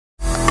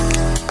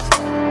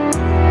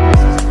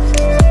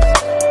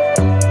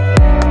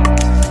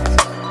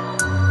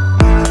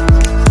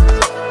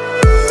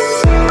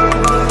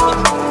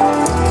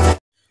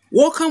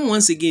Welcome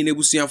once again,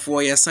 Ebusia,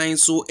 for your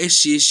science so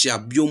eshe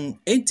biom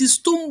enti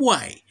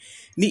Stonebwoy.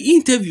 Ni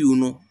interview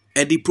no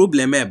the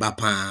problem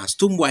pa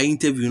Stonebwoy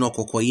interview no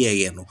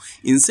kokoye no.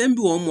 Nsem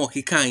bi wo mo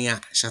keka ya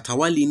Shatta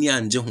Wale ni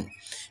anje ho.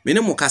 Me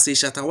ne mo ka se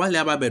Shatta Wale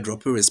aba be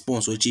drop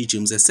response o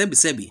chichim se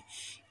sebi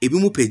ebi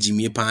mu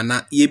pagimie pa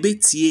na ye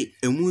betie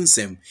emu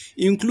nsem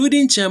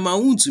including chairman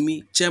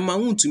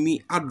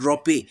wontumi a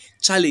drop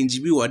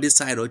challenge bi wo this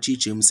side o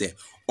chichim se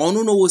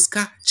ono no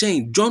woska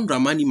chain John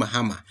Dramani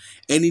Mahama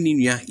any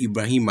nua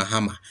Ibrahim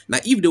Mahama. Now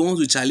if they want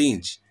to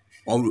challenge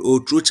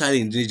or throw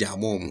challenge ni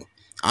jamom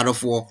out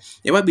of war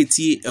you might be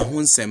a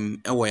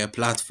honsem a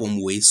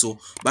platform way. So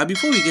but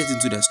before we get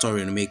into the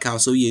story and make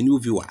out so you a new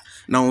viewer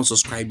now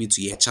subscribe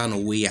to your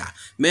channel way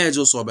may I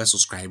just over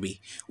subscribe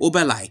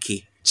over like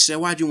it share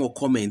what you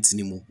comment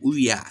ni mo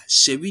we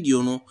share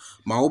video no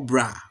my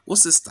bra what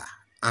sister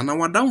and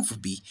our down for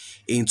be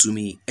into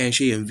me and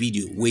share a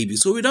video way be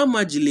so without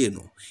much delay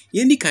no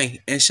yendi kan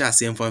and share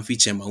same fan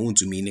feature my own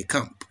to me in a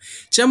camp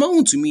chairman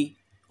wontumi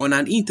on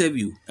an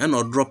interview and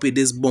or drop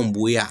this bomb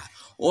where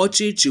or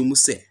chichi mu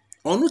say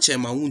ono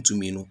chairman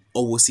wontumi no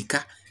owo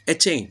sika e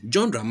chain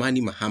John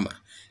Dramani Mahama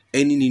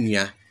eni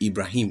nua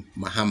Ibrahim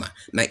Mahama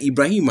na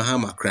Ibrahim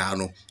Mahama kra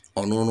no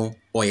ono no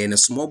oye ne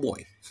small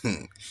boy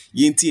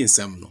yenti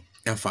ensam no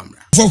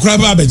enfamra for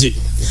kraba abeje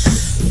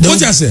what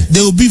you say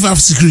they will beef up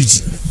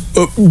security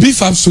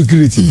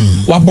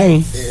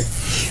wabon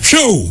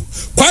show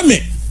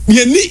kwame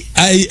yeni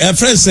I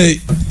friend say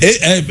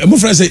my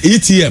friend say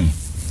ATM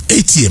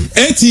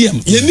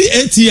yeni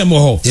ATM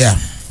ho yeah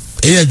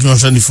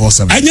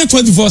 24/7 anya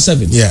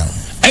 24/7 yeah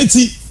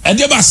enti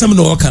ade ba asem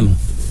no kan.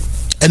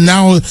 And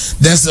now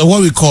there's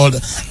what we call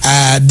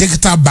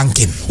digital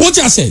banking. What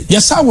you say?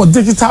 Yes, I want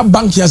digital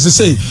banking as I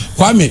say.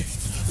 Kwame,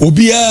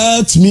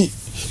 obiya to me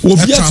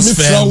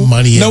transfer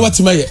money. Now what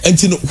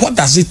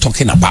does it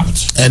talking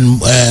about?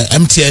 And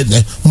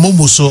MTN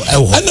Momo so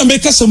and I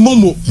make us a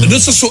Momo.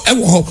 This is so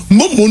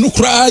Momo no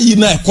cry you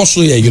know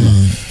koso you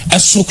know.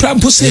 As so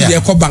cramp say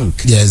the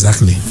bank. Yeah,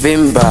 exactly.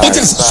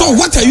 So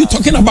what are you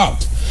talking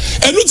about?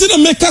 And look to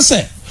make us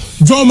say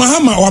John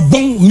Mahama or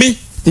bon me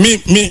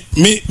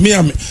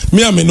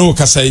no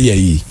kasa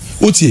ye.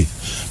 Uti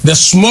the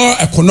small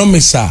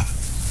economics are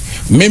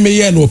me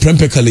no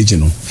Prempeh College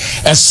no.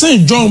 As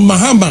Saint John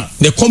Mahama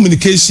the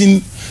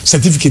communication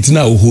certificate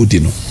na hold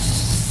no.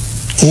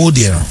 Oh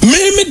dear.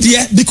 Me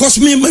dear because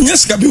me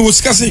manyaska be was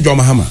Saint John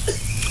Mahama.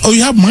 Oh,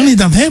 you have money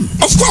than him?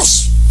 Of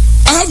course.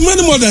 I have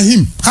money more than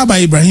him. How about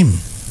Ibrahim?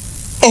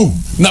 Oh,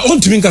 now on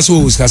to me kasa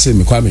was kasa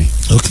me Kwame.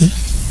 Okay.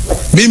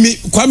 Me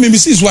Kwame me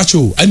see watch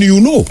you and you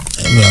know.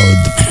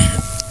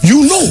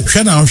 You know.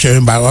 I'm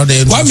sharing by all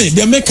the Kwame,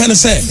 they make kind of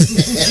say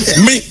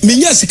me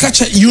yes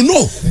catch you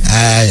know.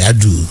 I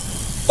do.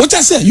 What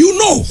I say, you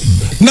know.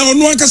 Now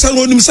no one can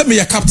say me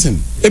a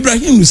captain.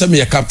 Ibrahim say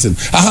me a captain.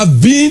 I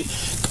have been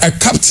a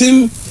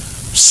captain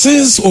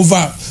since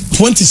over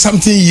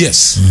 20-something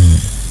years.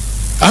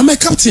 I'm a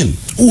captain.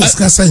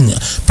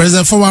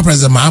 Former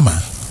President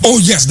Mahama. Oh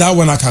yes, that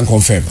one I can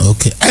confirm.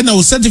 Okay. And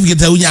our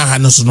certificate we are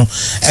no so no.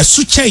 A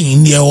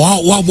chain near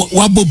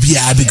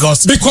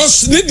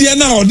because the dia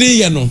na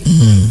ode no.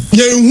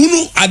 Ye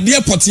hunu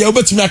ade pot ya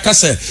obetimi aka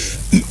say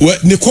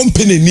the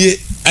company near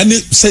and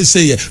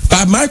say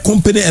by my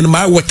company and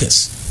my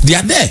workers they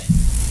are there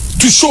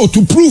to show,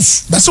 to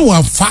prove. That's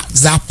why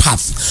that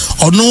path.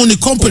 Or no, the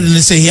company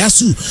they say he has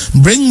to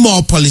bring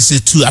more policy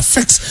to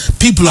affect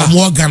people of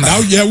more Ghana.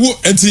 Now, to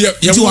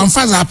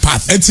that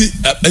path.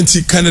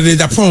 Anti Canada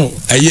Japan.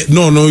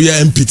 No,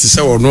 yeah, MP to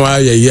say or no,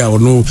 or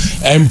no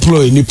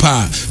employee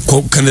nipa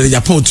Canada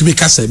Japan to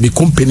make us a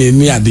company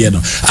near the end.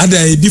 Are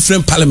there a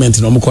different parliament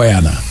in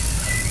Omukoyana?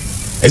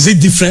 Is it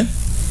different?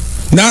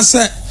 Now,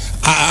 sir.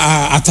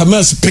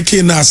 Atamas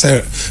picking as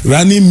a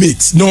running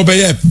mate, no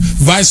be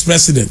vice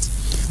president.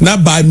 Now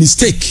by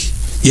mistake,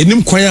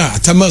 yenim kwaya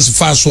Atamas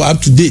fast so up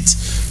to date.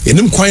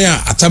 Yenim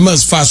kwaya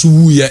Atamas fast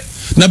who ye.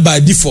 Not by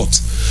default,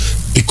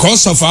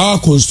 because of our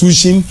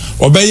constitution,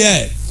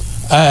 obey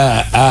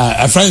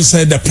a friend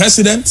said the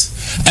president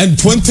and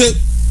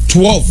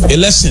 2012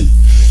 election,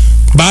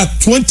 but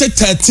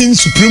 2013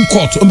 Supreme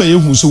Court obey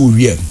who so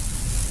we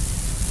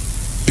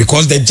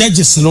because the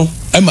judges know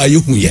am I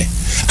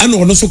and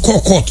also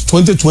call court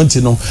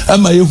 2020 no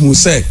am I who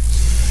said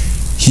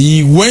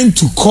he went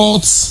to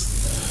court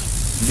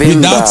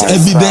without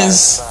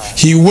evidence.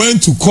 He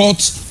went to court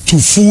to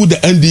fool the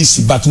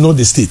NDC but not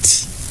the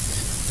state.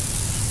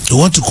 He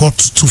went to court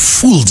to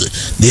fool the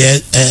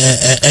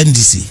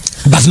NDC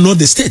but not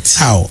the state.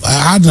 How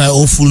did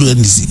I fool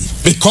NDC?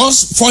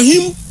 Because for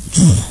him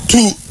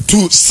to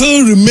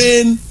still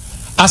remain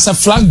as a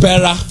flag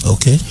bearer,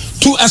 okay,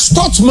 to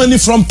extort money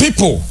from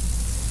people.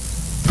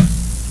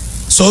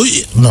 So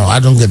no, I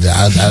don't get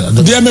that.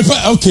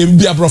 Okay,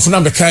 be a prof now.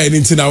 Me carry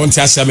anything I want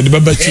to say. Me the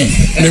baba chi.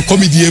 Me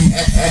comedian.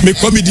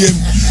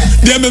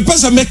 They me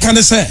person me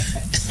can say.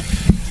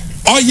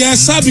 Oh yes,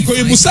 sir. Because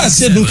you must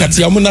say do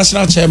kati. I'm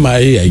national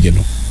chairman here, you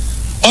know.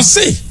 Or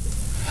say,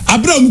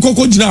 Abraham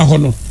Koko jina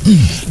hono.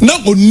 Na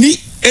oni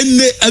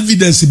any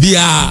evidence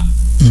biya.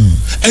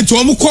 And to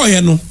amu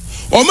call no.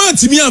 Oma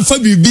timi amfa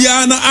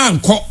bibia na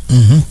anko.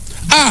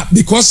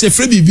 Because your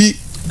friend be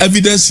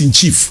evidence in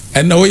chief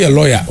and now you're a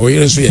lawyer or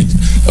you're so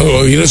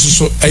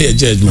a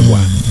judge.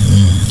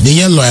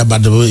 The lawyer,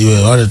 but you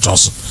are already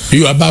trust.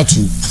 You are about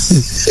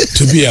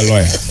to be a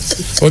lawyer.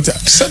 What?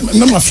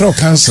 No, my friend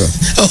cancer.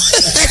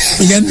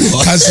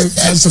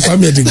 Cancer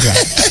family.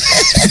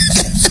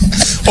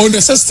 On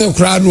the system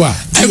crown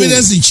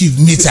evidence in chief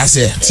meet us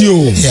here.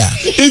 Yeah.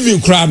 If you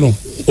crown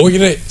or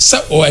you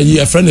or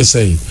a friend is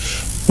saying.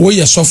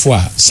 We are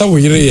software, so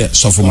we are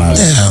software.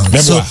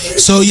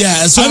 So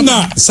yeah, so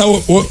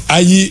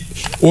I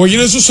or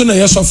you also know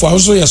your software,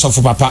 also your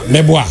software, papa,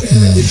 Meboa.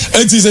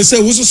 And it is a say,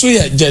 also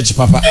your judge,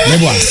 papa,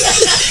 Meboa.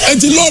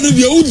 And the Lord of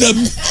your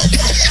them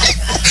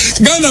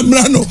Ghana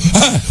Brano,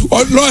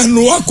 or Lord,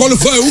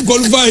 who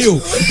qualify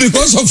you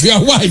because of your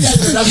wife.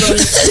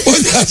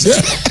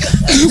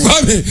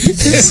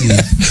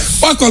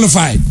 What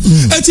qualified?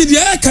 And the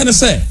air can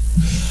say.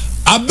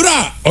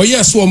 Abra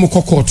oyes wo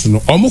mokokot no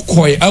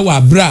omokoi awa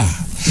abra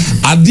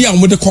ade a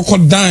omode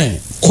kokodan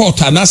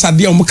court anasa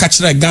ade a omoka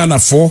kire Ghana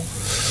for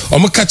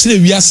omoka kire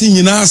wiase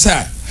nyina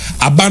sa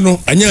aba no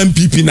anya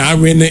MPP na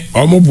awene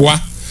omoboa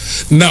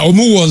na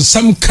omo won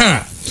sam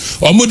ka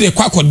omode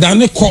kwakodan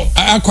ne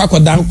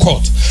kwakodan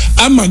court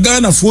ama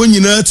Ghana for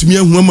nyina tumi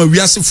ahu ama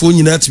wiase for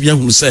nyina tumi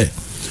ahu se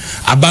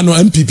aba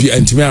no MPP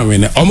antimi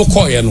awene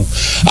omokoye no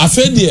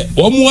afede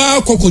omo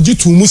akokoji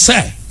tumu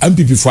se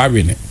MPP for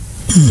awene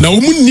na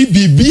omunni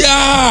bibia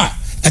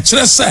a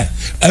kire se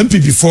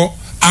MPP for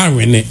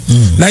awene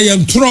na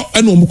yentro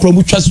ena omukro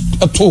mu twa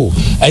to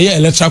eye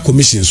electoral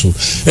commission so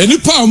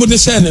enipa omode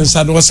se ne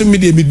nsa do se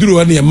media meduru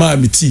wana ye ma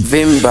meti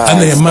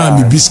ana ye ma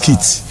mi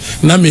biscuit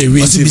na me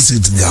we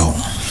biscuit gawo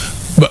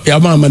ya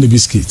ma ma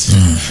biscuit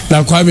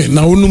na kwa me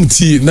na wonum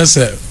tea na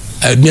se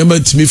niema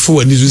timi fo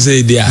wani so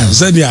say dia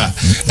so dia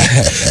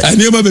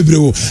niema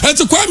bebrewo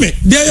enti kwa me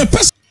dia ye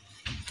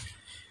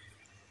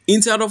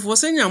Instead of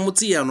wasenya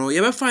mutia no, you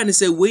ever find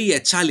say we a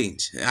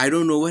challenge. I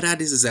don't know whether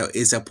this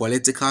is a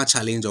political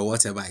challenge or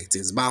whatever it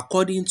is, but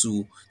according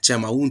to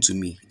Chema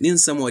wontumi, nin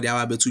some of the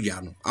abetu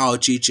jano, our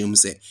chichim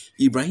say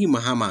Ibrahim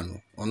Mahama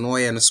no, ono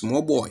ye no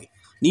small boy.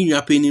 Ni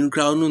nwa penin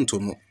crown no to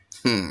no.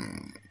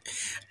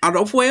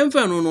 Adofo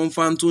emfa no no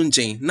mfanto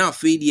nchen na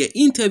afedi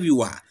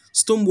interviewer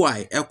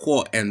Stonebwoy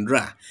ekwo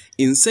endra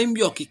in same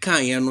bi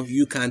okikan ye no,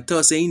 you can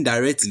tell say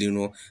indirectly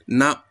no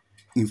na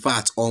in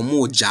fact or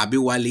more Shatta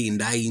Wale in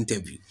that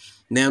interview.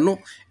 Now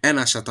and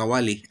Shatta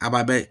Wale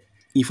ababe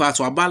in fact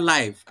waba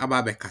live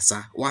ababe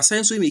kasa was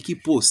saying so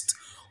make post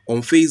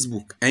on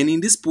Facebook, and in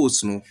this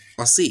post no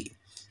or say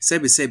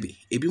sebi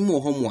ebi mo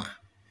homo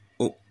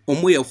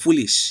omo ye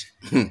foolish.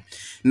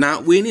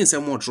 Now we need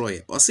some more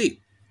troy or say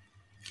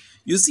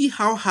you see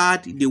how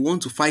hard they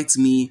want to fight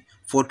me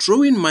for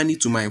throwing money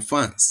to my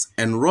fans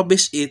and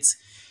rubbish it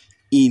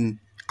in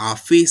our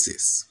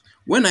faces.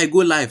 When I go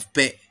live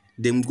pay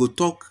them go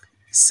talk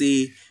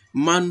say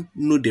man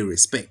no dey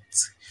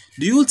respect.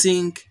 Do you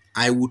think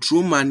I would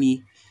throw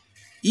money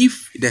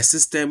if the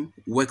system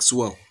works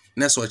well?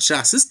 Next what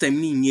system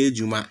ni nye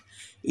juma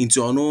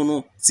into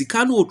ono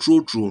sika no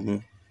throw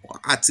no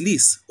at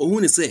least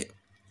ohun say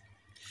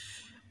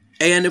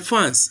and the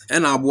fans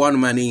and aboa no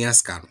money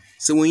yaska.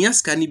 So when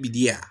yaska ni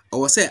bidia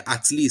or say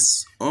at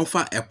least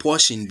offer a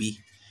portion be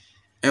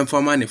and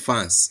for money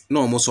fans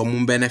no almost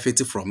some benefit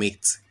from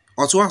it.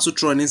 Also also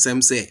throwing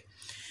some say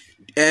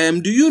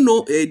do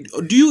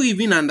you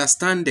even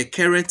understand the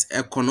current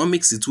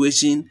economic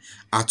situation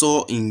at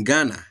all in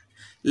Ghana?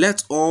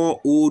 Let all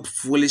old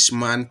foolish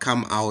man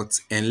come out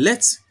and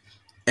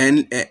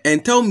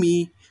and tell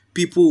me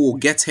people will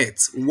get hurt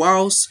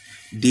whilst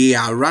they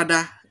are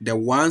rather the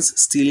ones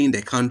stealing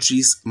the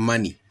country's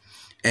money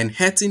and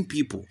hurting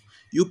people.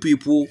 You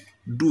people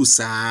do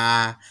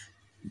sir,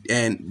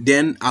 and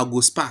then I'll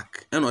go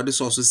spark. And others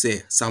also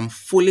say some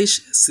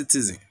foolish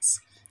citizens,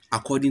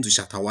 according to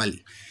Shatta Wale.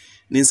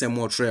 Ninsa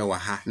mo tre wa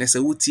ha na se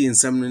wuti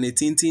nsam no ne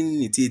tintin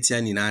ni titia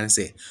ni na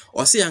se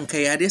o se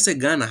anka ya de se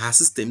Ghana ha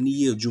system ni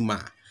ye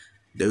adwuma.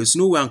 There is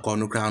no way anka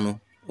no kra no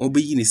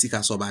obeyi ne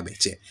sika so ba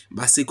beche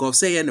basic of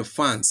say the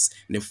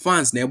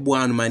fans na ebo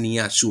anu mani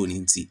ya show ni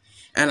nti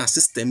and a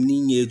system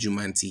ni nye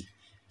adwuma nti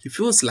he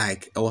feels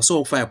like I was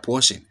all for a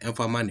portion and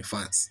for money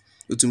fans.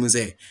 Utumu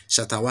say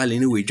Shatta Wale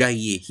ni we dwa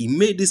ye he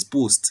made this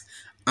post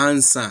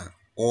answer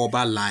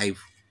over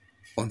live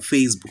on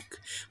Facebook.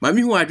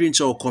 Mami who adwin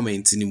cho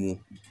comment ni mu.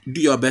 Do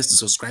your best to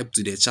subscribe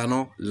to the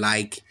channel,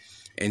 like,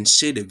 and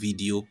share the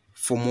video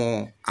for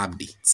more updates.